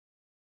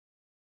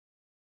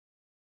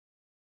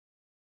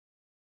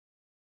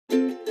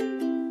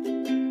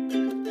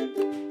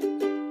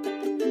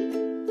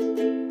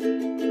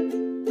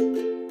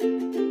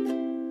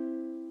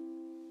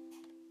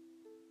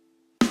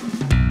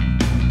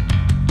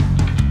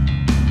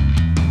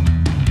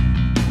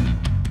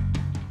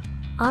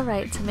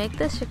Alright, to make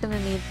this you're going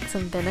to need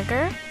some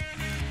vinegar,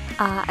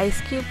 ice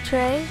cube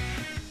tray,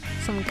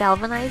 some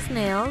galvanized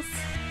nails,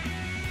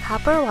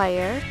 copper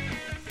wire,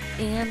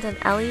 and an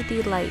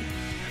LED light.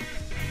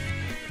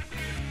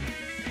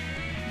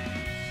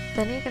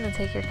 Then you're going to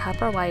take your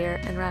copper wire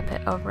and wrap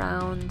it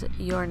around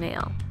your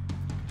nail.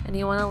 And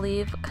you want to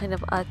leave kind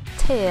of a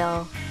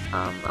tail,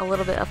 a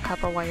little bit of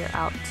copper wire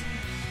out.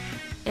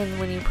 And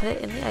when you put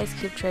it in the ice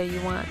cube tray, you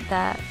want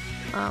that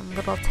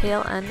little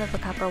tail end of the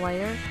copper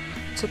wire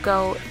to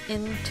go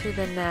into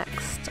the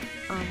next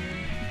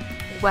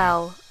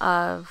well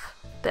of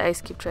the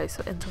ice cube tray,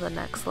 so into the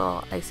next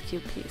little ice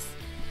cube piece.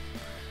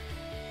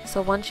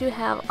 So once you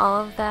have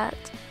all of that,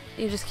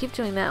 you just keep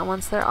doing that, and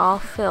once they're all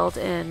filled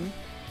in,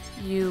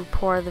 you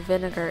pour the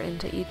vinegar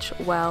into each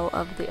well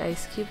of the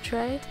ice cube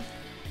tray,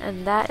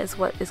 and that is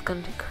what is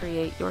going to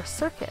create your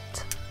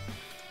circuit.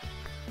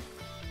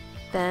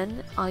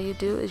 Then all you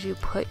do is you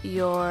put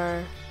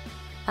your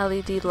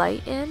LED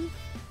light in,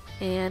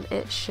 and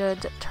it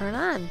should turn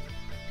on.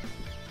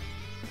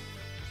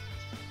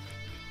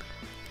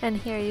 And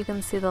here you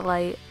can see the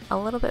light a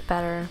little bit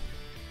better.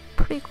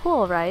 Pretty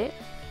cool, right?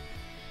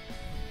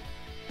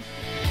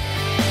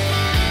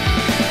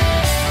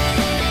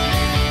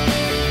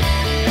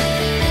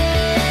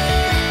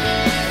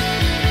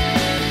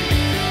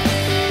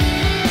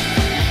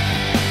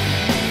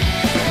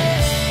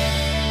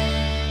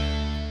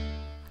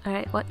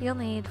 Alright, what you'll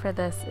need for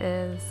this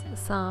is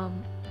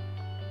some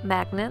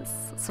magnets,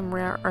 some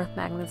rare earth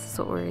magnets is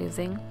what we're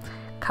using,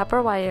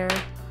 copper wire,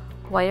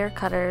 wire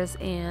cutters,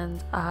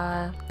 and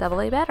a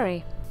AA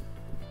battery.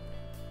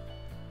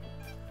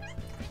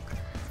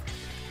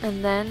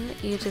 And then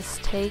you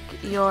just take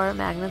your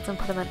magnets and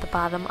put them at the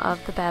bottom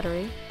of the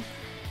battery,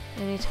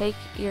 and you take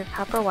your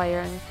copper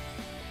wire and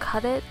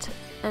cut it.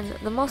 And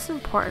the most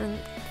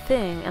important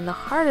thing and the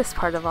hardest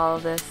part of all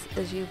of this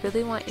is you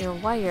really want your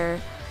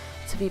wire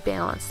to be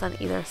balanced on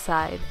either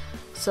side.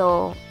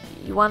 So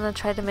you want to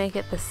try to make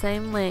it the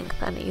same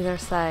length on either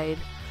side,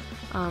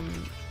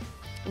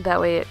 that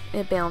way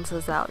it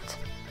balances out.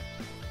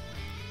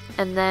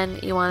 And then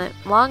you want it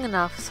long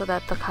enough so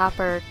that the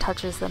copper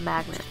touches the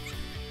magnet.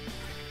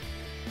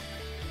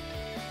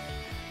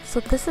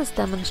 So this is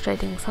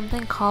demonstrating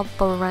something called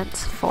the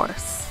Lorentz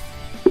force.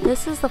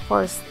 This is the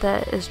force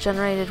that is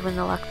generated when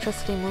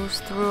electricity moves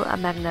through a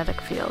magnetic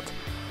field.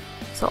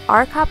 So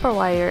our copper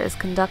wire is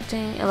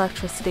conducting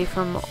electricity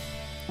from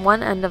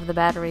one end of the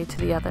battery to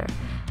the other.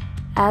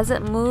 As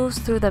it moves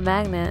through the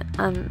magnet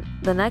on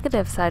the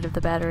negative side of the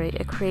battery,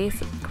 it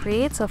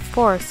creates a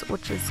force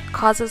which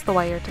causes the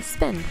wire to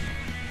spin.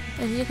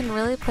 And you can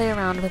really play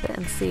around with it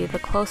and see the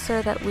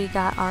closer that we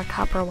got our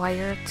copper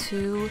wire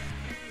to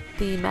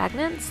the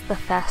magnets, the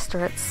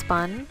faster it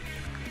spun.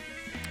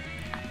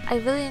 I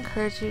really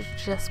encourage you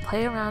to just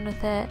play around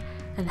with it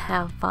and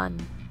have fun.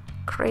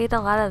 Create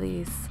a lot of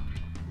these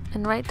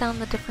and write down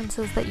the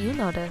differences that you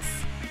notice.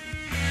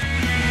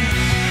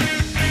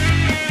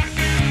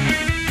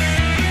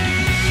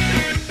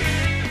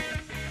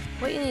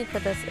 What you need for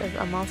this is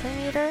a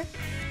multimeter,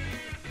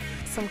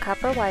 some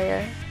copper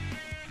wire,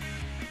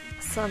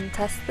 some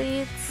test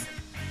leads,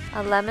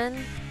 a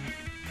lemon,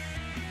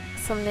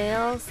 some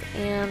nails,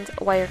 and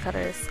wire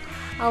cutters.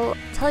 I'll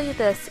tell you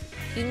this,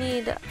 you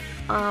need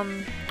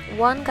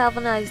one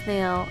galvanized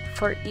nail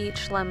for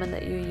each lemon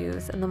that you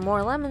use, and the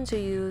more lemons you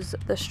use,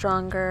 the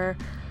stronger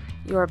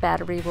your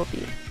battery will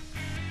be.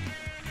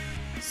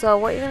 So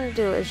what you're going to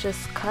do is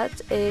just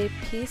cut a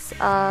piece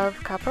of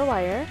copper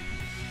wire,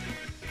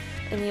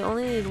 and you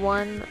only need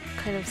one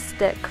kind of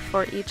stick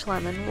for each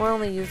lemon. We're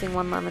only using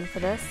one lemon for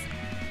this.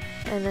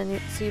 And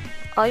then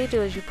all you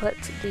do is you put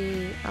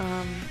the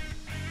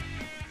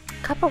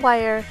copper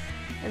wire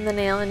in the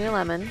nail in your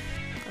lemon.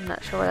 I'm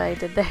not sure what I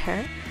did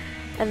there.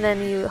 And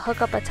then you hook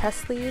up a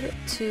test lead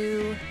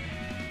to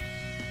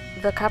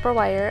the copper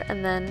wire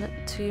and then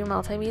to your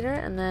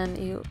multimeter, and then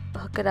you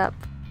hook it up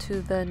to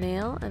the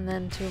nail and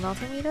then to your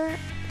multimeter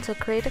to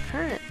create a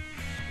current.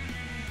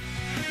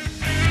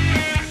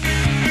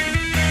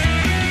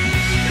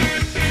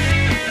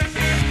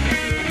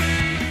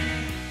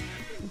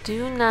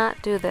 Do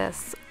not do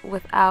this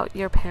without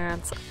your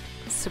parents'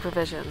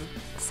 supervision.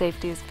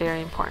 Safety is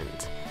very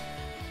important.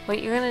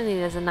 What you're going to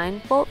need is a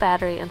 9-volt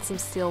battery and some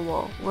steel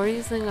wool. We're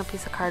using a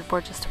piece of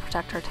cardboard just to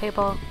protect our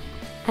table.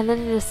 And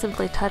then you just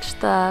simply touch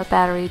the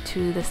battery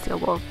to the steel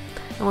wool.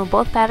 And when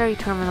both battery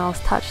terminals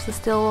touch the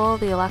steel wool,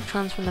 the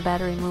electrons from the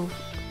battery move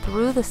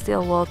through the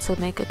steel wool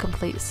to make a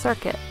complete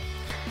circuit.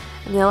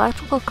 And the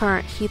electrical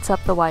current heats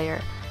up the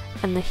wire.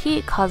 And the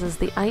heat causes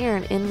the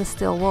iron in the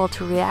steel wool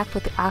to react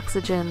with the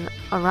oxygen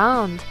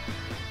around,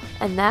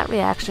 and that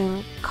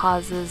reaction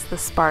causes the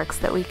sparks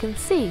that we can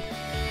see.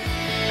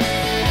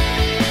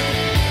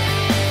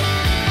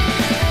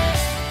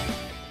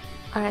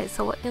 Alright,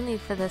 so what you'll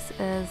need for this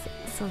is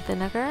some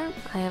vinegar.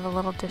 I have a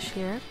little dish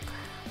here,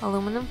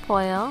 aluminum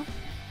foil,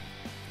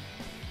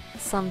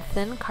 some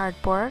thin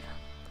cardboard,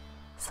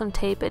 some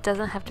tape. It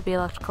doesn't have to be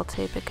electrical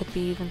tape, it could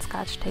be even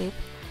Scotch tape.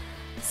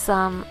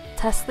 Some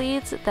test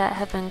leads that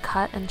have been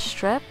cut and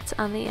stripped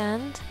on the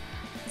end,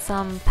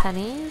 some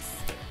pennies,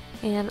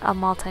 and a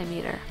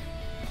multimeter.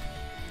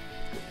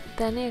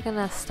 Then you're going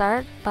to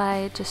start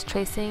by just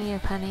tracing your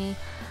penny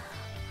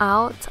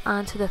out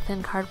onto the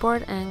thin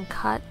cardboard and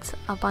cut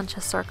a bunch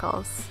of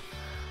circles.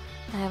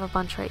 I have a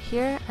bunch right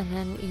here, and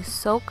then you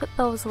soak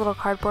those little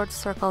cardboard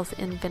circles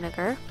in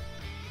vinegar.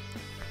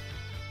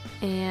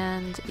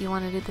 And you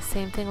want to do the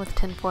same thing with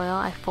tin foil.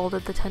 I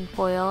folded the tin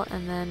foil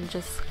and then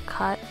just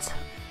cut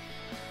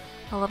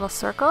a little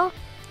circle,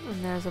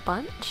 and there's a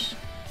bunch.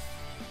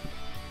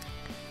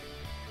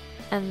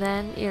 And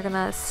then you're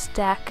gonna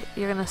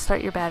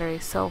start your battery.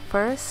 So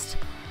first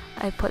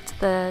I put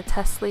the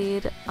test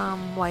lead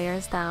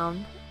wires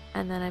down,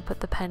 and then I put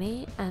the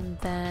penny, and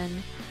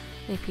then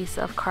a piece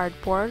of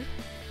cardboard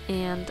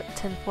and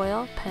tin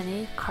foil,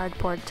 penny,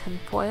 cardboard, tin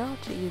foil.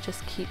 You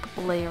just keep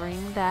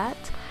layering that.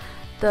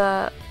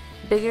 The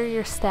bigger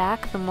your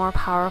stack, the more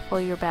powerful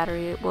your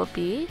battery will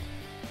be.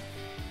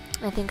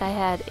 I think I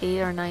had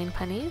 8 or 9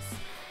 pennies,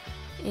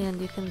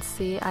 and you can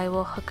see I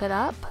will hook it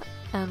up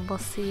and we'll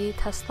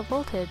test the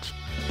voltage.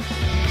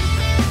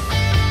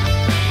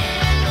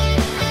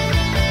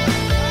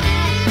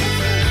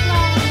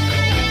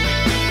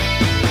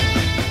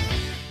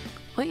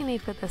 What you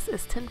need for this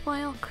is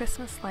tinfoil,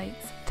 Christmas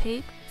lights,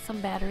 tape,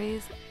 some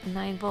batteries,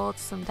 9 volts,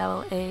 some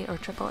AA or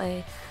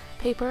AAA,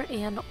 paper,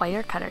 and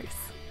wire cutters.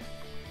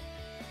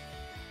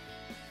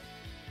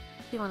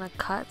 You want to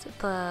cut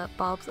the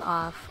bulbs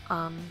off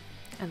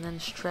and then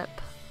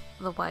strip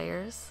the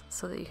wires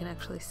so that you can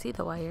actually see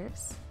the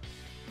wires.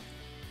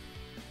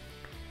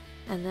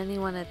 And then you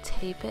want to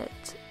tape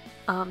it,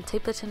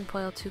 tape the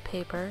tinfoil to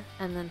paper,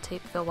 and then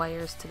tape the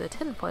wires to the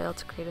tinfoil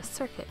to create a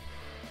circuit.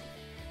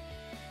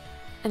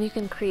 And you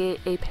can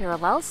create a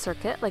parallel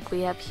circuit like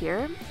we have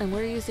here, and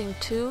we're using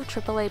 2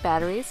 AAA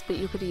batteries, but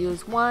you could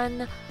use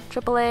 1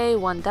 AAA,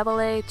 1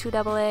 AA, 2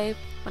 AA,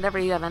 whatever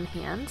you have on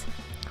hand.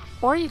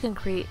 Or you can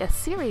create a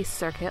series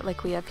circuit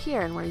like we have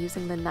here, and we're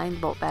using the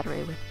 9-volt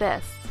battery with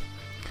this.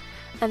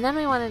 And then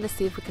we wanted to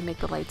see if we could make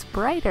the lights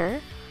brighter,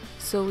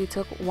 so we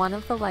took one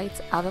of the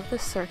lights out of the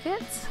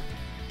circuit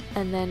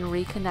and then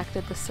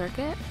reconnected the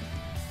circuit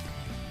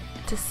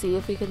to see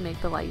if we could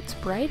make the lights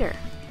brighter.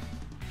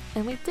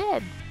 And we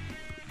did!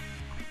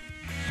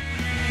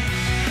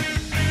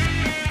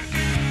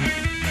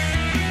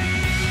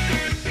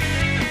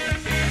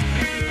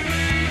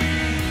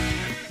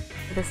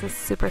 This is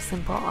super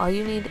simple. All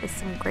you need is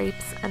some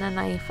grapes and a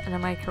knife and a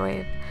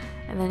microwave.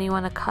 And then you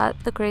want to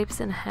cut the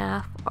grapes in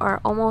half, or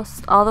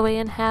almost all the way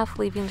in half,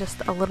 leaving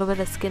just a little bit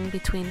of skin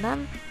between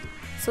them.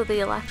 So the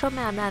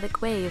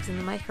electromagnetic waves in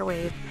the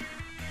microwave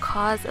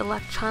cause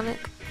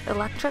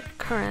electric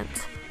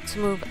current to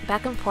move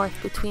back and forth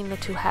between the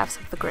 2 halves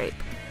of the grape.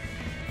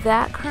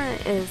 That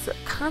current is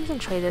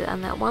concentrated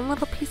on that one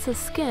little piece of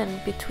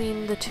skin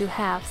between the 2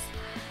 halves,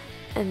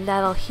 and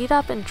that'll heat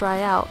up and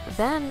dry out.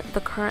 Then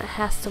the current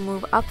has to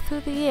move up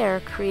through the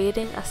air,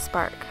 creating a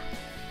spark.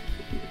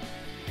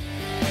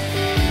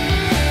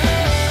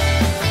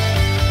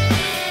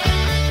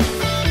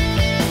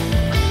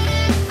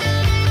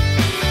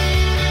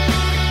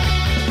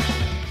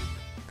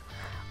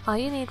 All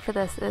you need for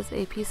this is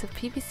a piece of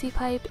PVC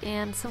pipe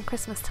and some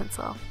Christmas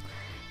tinsel.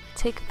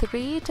 Take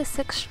 3 to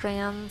 6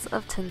 strands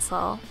of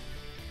tinsel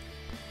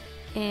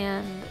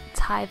and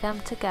tie them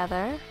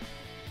together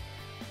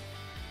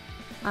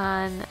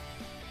on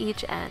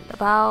each end,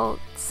 about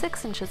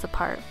 6 inches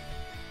apart.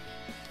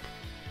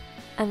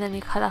 And then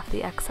you cut off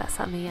the excess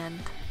on the end.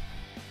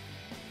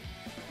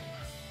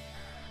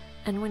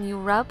 And when you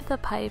rub the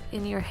pipe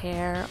in your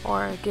hair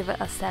or give it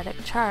a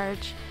static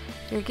charge,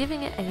 you're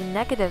giving it a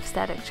negative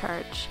static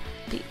charge.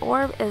 The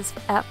orb is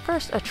at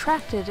first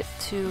attracted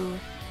to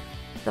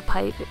the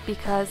pipe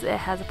because it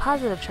has a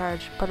positive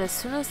charge, but as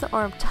soon as the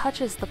orb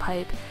touches the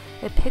pipe,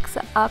 it picks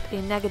up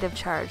a negative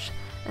charge.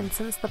 And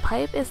since the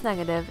pipe is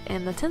negative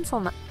and the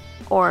tinsel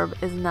orb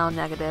is now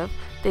negative,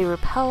 they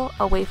repel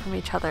away from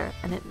each other,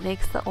 and it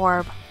makes the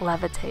orb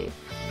levitate.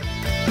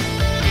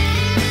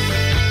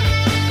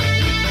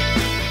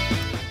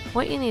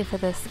 What you need for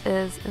this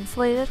is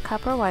insulated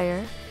copper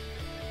wire,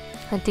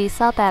 a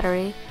D-cell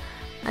battery,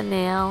 a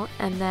nail,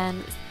 and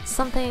then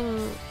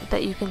something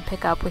that you can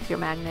pick up with your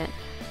magnet.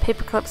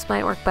 Paper clips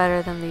might work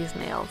better than these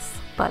nails,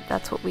 but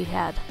that's what we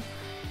had.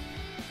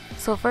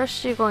 So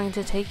first you're going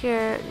to take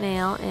your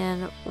nail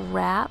and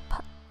wrap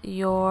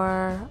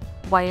your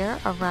wire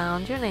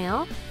around your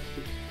nail.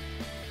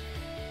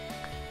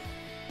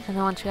 And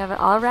then once you have it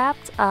all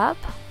wrapped up,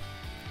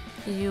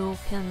 you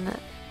can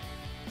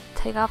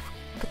take off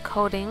the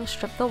coating,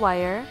 strip the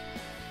wire,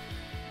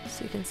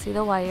 so you can see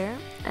the wire,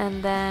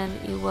 and then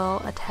you will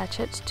attach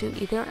it to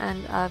either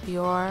end of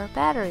your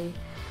battery.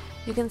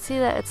 You can see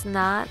that it's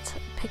not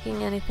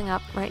picking anything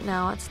up right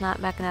now, it's not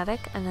magnetic,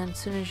 and then as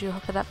soon as you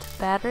hook it up to the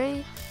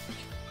battery,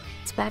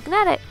 it's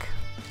magnetic.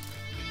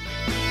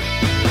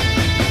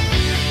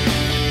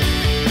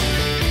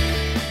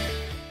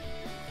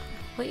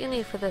 What you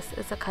need for this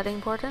is a cutting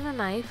board and a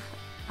knife,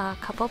 a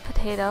couple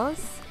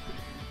potatoes,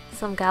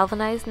 some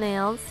galvanized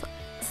nails,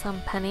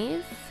 some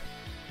pennies,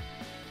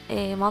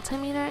 a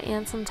multimeter,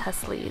 and some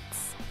test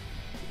leads.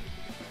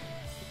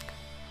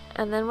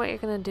 And then what you're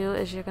going to do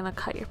is you're going to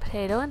cut your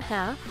potato in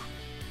half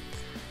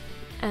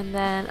and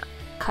then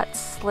cut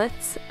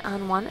slits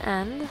on one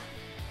end,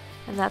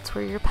 and that's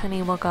where your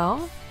penny will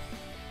go.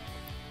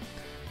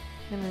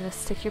 You're going to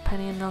just stick your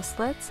penny in those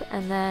slits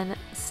and then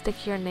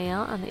stick your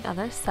nail on the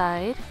other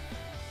side,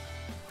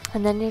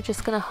 and then you're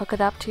just going to hook it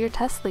up to your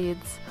test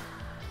leads.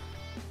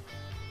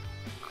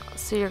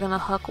 So you're going to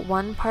hook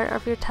one part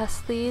of your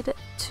test lead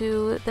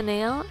to the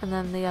nail and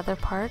then the other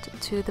part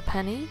to the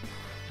penny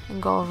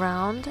and go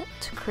around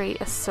to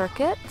create a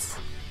circuit.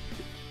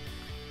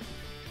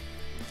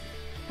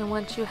 And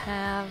once you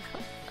have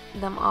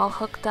them all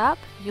hooked up,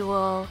 you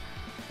will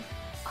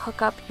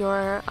hook up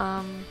your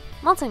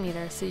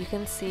multimeter so you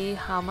can see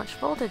how much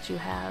voltage you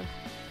have.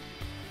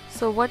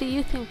 So what do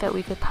you think that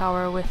we could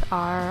power with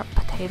our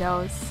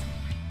potatoes?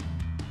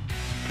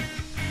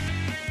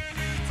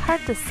 It's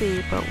hard to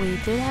see, but we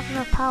did have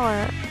enough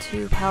power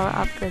to power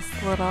up this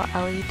little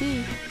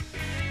LED.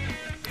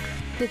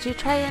 Did you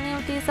try any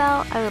of these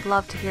out? I would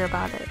love to hear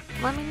about it.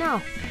 Let me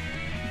know.